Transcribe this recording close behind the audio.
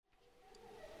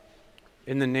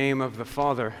In the name of the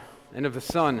Father, and of the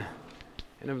Son,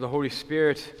 and of the Holy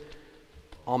Spirit,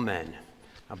 Amen.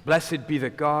 Now, blessed be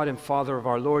the God and Father of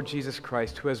our Lord Jesus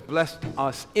Christ, who has blessed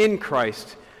us in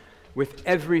Christ with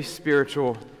every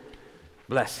spiritual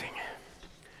blessing.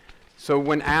 So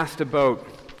when asked about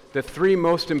the three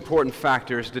most important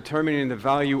factors determining the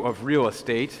value of real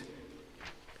estate,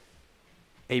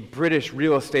 a British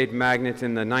real estate magnate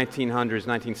in the 1900s,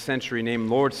 19th century named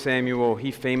Lord Samuel, he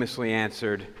famously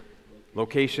answered,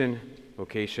 location,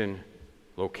 location,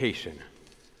 location.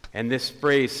 And this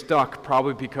phrase stuck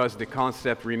probably because the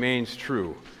concept remains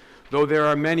true. Though there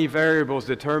are many variables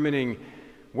determining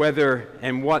whether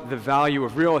and what the value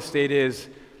of real estate is,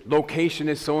 location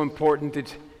is so important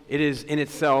that it is in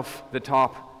itself the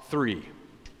top three.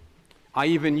 I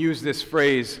even use this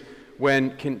phrase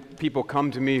when people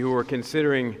come to me who are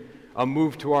considering a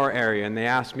move to our area and they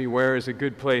ask me where is a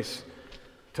good place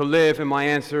to live, and my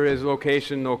answer is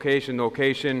location, location,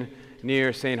 location,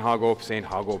 near St. Hagop, St.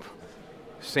 Hagop,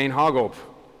 St. Hagop.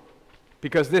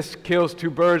 Because this kills two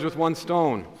birds with one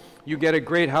stone. You get a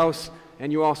great house,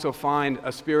 and you also find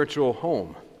a spiritual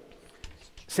home.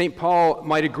 St. Paul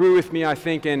might agree with me, I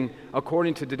think, and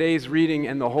according to today's reading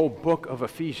and the whole book of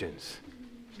Ephesians,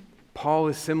 Paul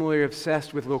is similarly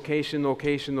obsessed with location,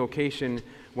 location, location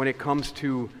when it comes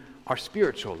to our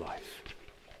spiritual life.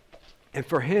 And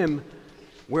for him,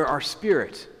 where our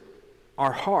spirit,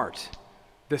 our heart,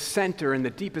 the center and the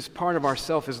deepest part of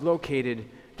ourself is located,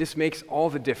 this makes all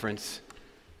the difference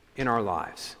in our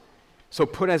lives. So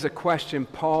put as a question,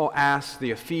 Paul asks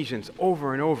the Ephesians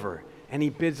over and over, and he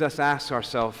bids us ask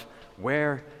ourselves,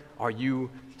 where are you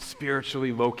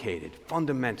spiritually located,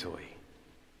 fundamentally?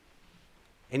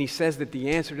 And he says that the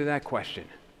answer to that question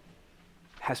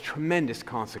has tremendous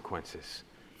consequences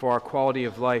for our quality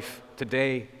of life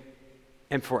today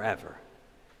and forever.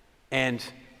 And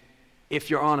if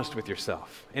you're honest with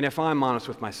yourself, and if I'm honest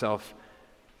with myself,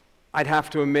 I'd have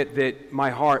to admit that my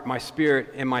heart, my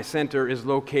spirit, and my center is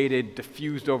located,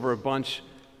 diffused over a bunch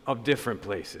of different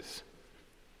places.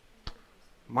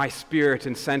 My spirit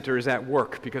and center is at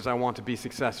work because I want to be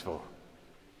successful.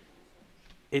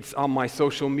 It's on my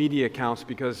social media accounts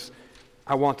because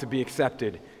I want to be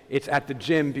accepted. It's at the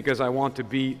gym because I want to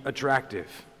be attractive.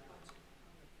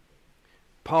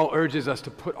 Paul urges us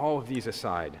to put all of these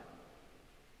aside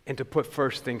and to put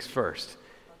first things first.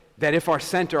 That if our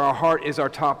center, our heart is our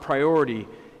top priority,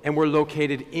 and we're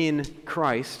located in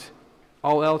Christ,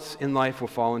 all else in life will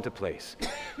fall into place.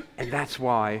 And that's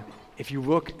why, if you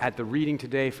look at the reading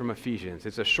today from Ephesians,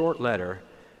 it's a short letter,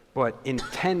 but in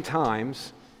 10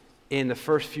 times in the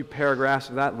first few paragraphs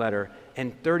of that letter,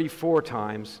 and 34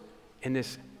 times in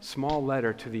this small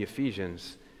letter to the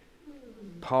Ephesians,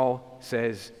 Paul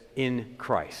says, in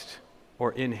Christ,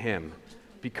 or in Him,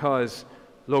 because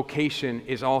location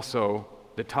is also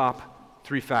the top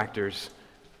three factors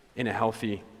in a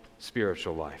healthy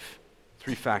spiritual life.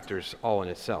 Three factors all in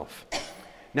itself.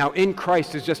 Now, in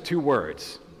Christ is just two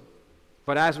words,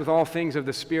 but as with all things of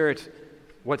the Spirit,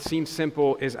 what seems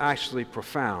simple is actually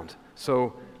profound.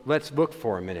 So let's look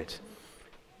for a minute.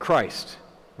 Christ.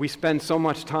 We spend so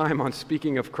much time on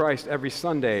speaking of Christ every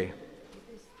Sunday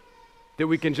that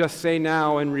we can just say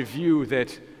now and review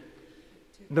that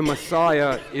the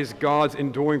Messiah is God's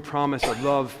enduring promise of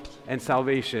love and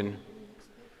salvation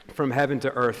from heaven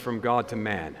to earth, from God to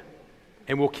man.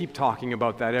 And we'll keep talking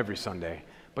about that every Sunday.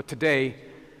 But today,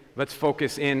 let's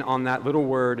focus in on that little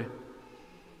word,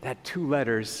 that two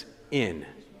letters, in.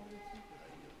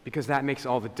 Because that makes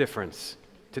all the difference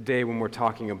today when we're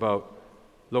talking about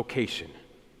location.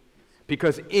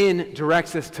 Because in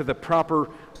directs us to the proper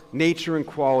nature and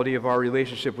quality of our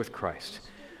relationship with Christ.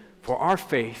 For our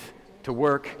faith to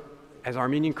work as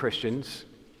Armenian Christians,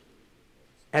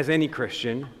 as any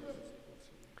Christian,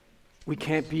 we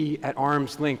can't be at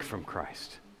arm's length from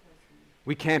Christ.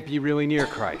 We can't be really near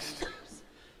Christ.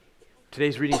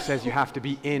 Today's reading says you have to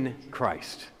be in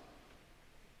Christ.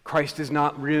 Christ is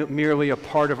not merely a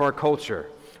part of our culture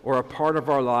or a part of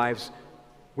our lives.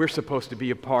 We're supposed to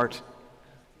be a part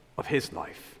of His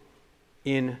life,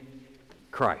 in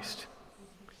Christ.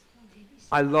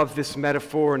 I love this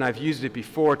metaphor, and I've used it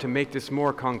before to make this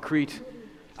more concrete.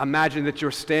 Imagine that you're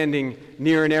standing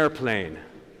near an airplane,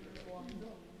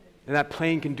 and that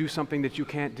plane can do something that you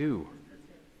can't do.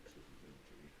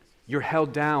 You're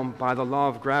held down by the law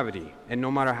of gravity, and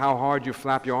no matter how hard you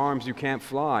flap your arms, you can't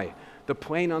fly. The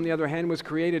plane, on the other hand, was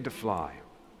created to fly.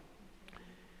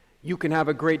 You can have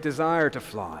a great desire to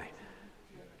fly.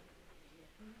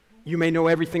 You may know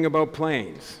everything about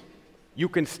planes. You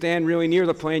can stand really near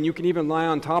the plane, you can even lie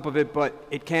on top of it, but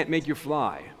it can't make you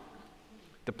fly.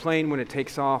 The plane, when it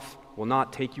takes off, will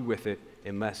not take you with it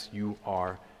unless you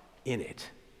are in it.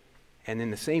 And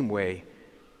in the same way,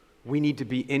 we need to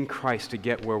be in Christ to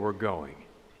get where we're going,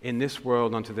 in this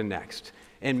world unto the next.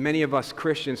 And many of us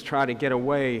Christians try to get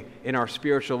away in our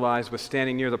spiritual lives with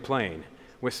standing near the plane,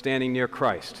 with standing near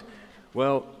Christ.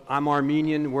 Well, I'm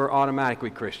Armenian, we're automatically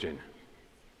Christian.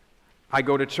 I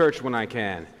go to church when I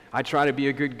can. I try to be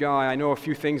a good guy. I know a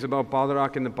few things about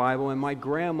Baldorak in the Bible, and my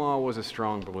grandma was a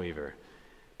strong believer.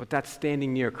 But that's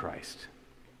standing near Christ,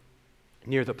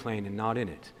 near the plane and not in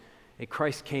it. And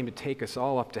Christ came to take us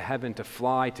all up to heaven, to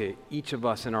fly to each of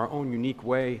us in our own unique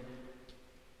way,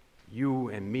 you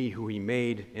and me, who he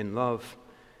made in love.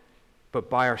 But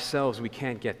by ourselves, we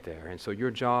can't get there. And so your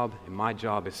job and my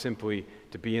job is simply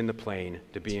to be in the plane,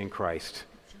 to be in Christ,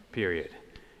 period.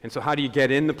 And so how do you get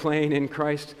in the plane in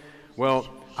Christ? Well,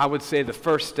 I would say the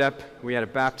first step, we had a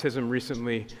baptism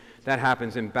recently, that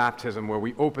happens in baptism, where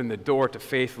we open the door to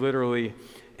faith literally,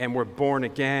 and we're born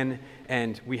again,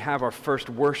 and we have our first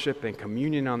worship and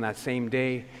communion on that same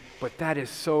day. But that is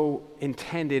so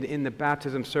intended in the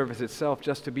baptism service itself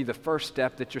just to be the first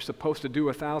step that you're supposed to do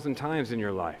 1,000 times in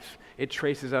your life. It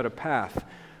traces out a path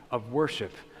of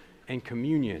worship and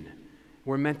communion.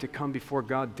 We're meant to come before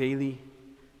God daily,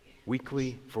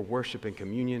 weekly, for worship and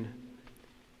communion.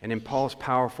 And in Paul's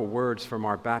powerful words from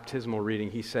our baptismal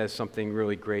reading, he says something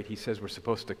really great. He says we're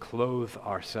supposed to clothe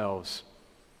ourselves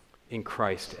in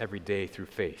Christ every day through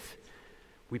faith.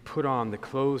 We put on the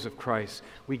clothes of Christ.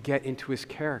 We get into his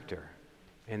character.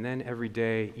 And then every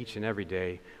day, each and every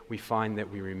day, we find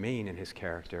that we remain in his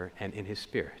character and in his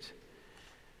spirit.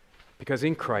 Because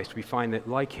in Christ, we find that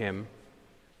like him,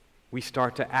 we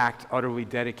start to act utterly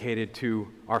dedicated to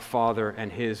our Father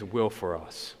and his will for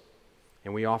us.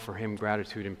 And we offer him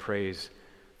gratitude and praise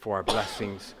for our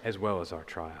blessings as well as our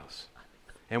trials.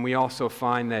 And we also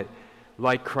find that,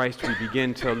 like Christ, we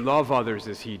begin to love others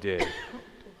as he did,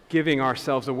 giving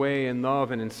ourselves away in love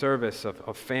and in service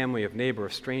of family, of neighbor,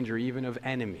 of stranger, even of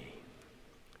enemy.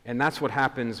 And that's what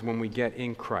happens when we get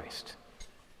in Christ.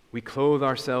 We clothe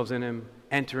ourselves in him,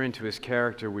 enter into his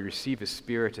character, we receive his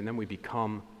spirit, and then we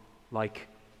become like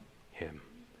him.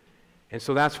 And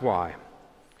so that's why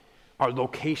our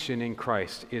location in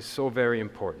Christ is so very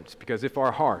important, because if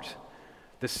our heart,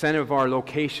 the center of our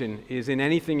location, is in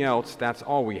anything else, that's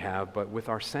all we have. But with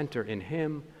our center in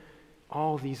him,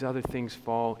 all these other things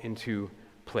fall into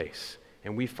place,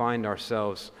 and we find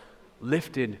ourselves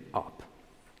lifted up.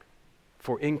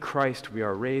 For in Christ we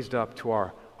are raised up to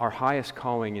our highest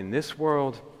calling in this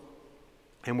world,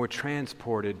 and we're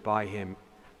transported by him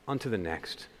unto the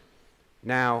next,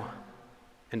 now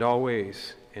and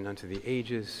always, and unto the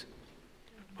ages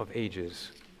of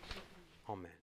ages. Amen.